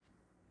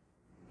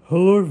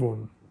Hello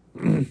everyone.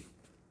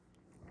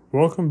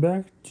 Welcome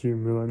back to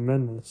Moonlight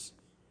Madness.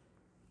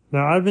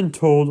 Now I've been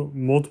told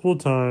multiple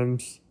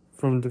times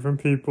from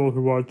different people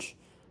who watch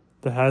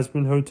The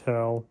Has-Been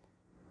Hotel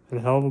and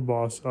Hell of a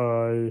Boss,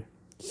 I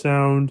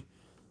sound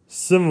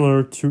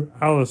similar to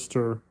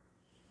Alastair.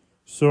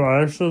 So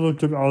I actually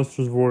looked up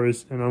Alastair's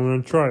voice and I'm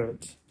going to try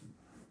it.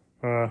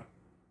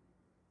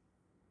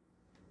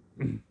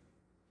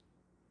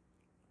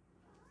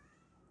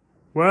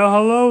 Well,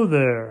 hello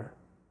there.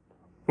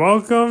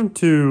 Welcome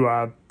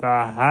to the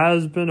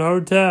Has-Been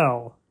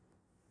Hotel.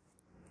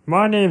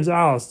 My name's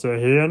Alastair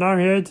here, and I'm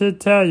here to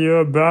tell you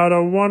about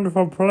a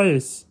wonderful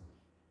place.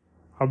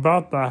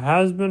 About the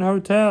Has-Been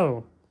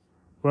Hotel,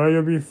 where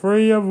you'll be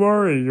free of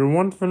worry, you'll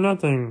want for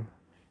nothing.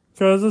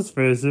 'Cause let's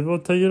face it, we'll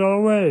take it all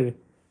away.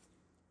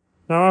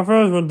 Now, I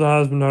first went to the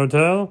Has-Been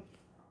Hotel.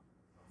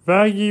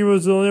 Vaggie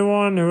was the only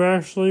one who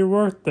actually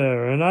worked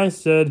there, and I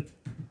said,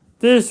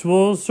 "This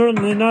will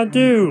certainly not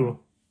do."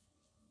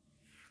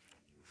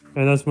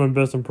 And that's my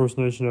best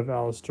impersonation of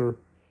Alastair.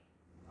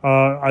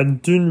 I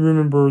do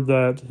remember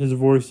that his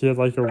voice, he had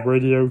like a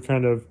radio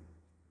kind of,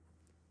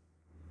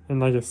 and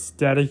like a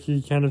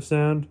staticky kind of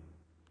sound.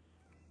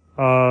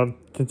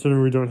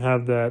 Considering we don't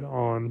have that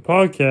on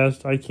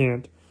podcast, I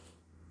can't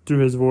do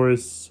his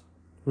voice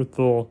with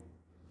the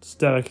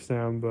static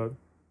sound, but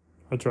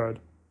I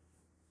tried.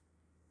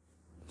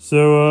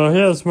 So,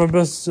 yeah, that's my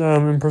best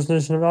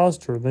impersonation of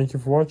Alastair. Thank you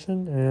for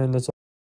watching, and that's all.